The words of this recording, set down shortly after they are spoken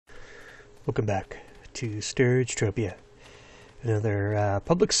Welcome back to StirgeTropia. Another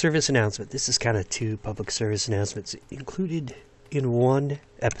public service announcement. This is kind of two public service announcements included in one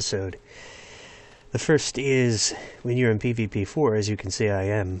episode. The first is when you're in PVP4, as you can see I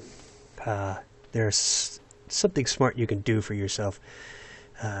am, there's something smart you can do for yourself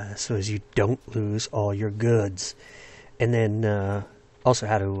so as you don't lose all your goods. And then also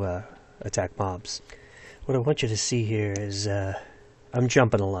how to attack mobs. What I want you to see here is I'm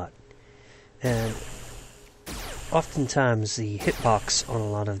jumping a lot. And oftentimes the hitbox on a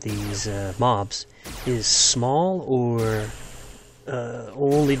lot of these mobs is small or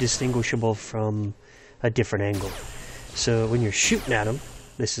only distinguishable from a different angle. So when you're shooting at them,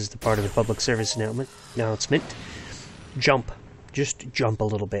 this is the part of the public service announcement, jump. Just jump a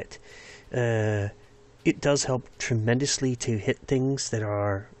little bit. It does help tremendously to hit things that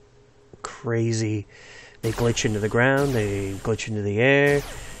are crazy. They glitch into the ground, they glitch into the air,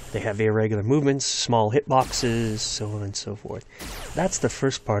 they have irregular movements, small hitboxes, so on and so forth. That's the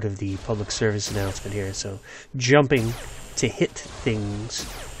first part of the public service announcement here. So jumping to hit things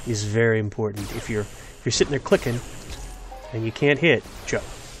is very important. If you're sitting there clicking and you can't hit, jump.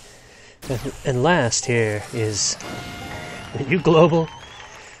 And last here is when you global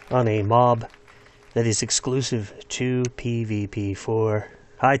on a mob that is exclusive to PVP4,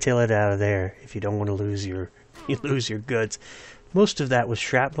 hightail it out of there if you don't want to lose your goods. Most of that was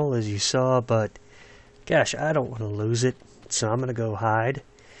shrapnel, as you saw, but gosh, I don't want to lose it, so I'm going to go hide,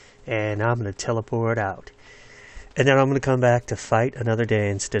 and I'm going to teleport out. And then I'm going to come back to fight another day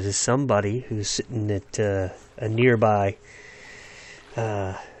instead of somebody who's sitting at a nearby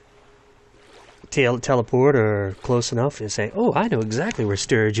teleport or close enough and say, oh, I know exactly where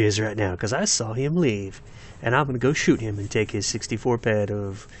Sturge is right now because I saw him leave. And I'm going to go shoot him and take his 64 ped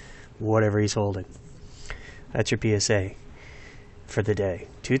of whatever he's holding. That's your PSA for the day.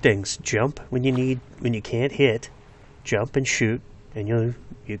 Two things: jump when you can't hit, jump and shoot, and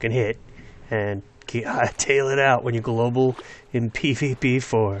you can hit, and tail it out when you global in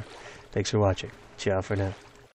PvP4. Thanks for watching. Ciao for now.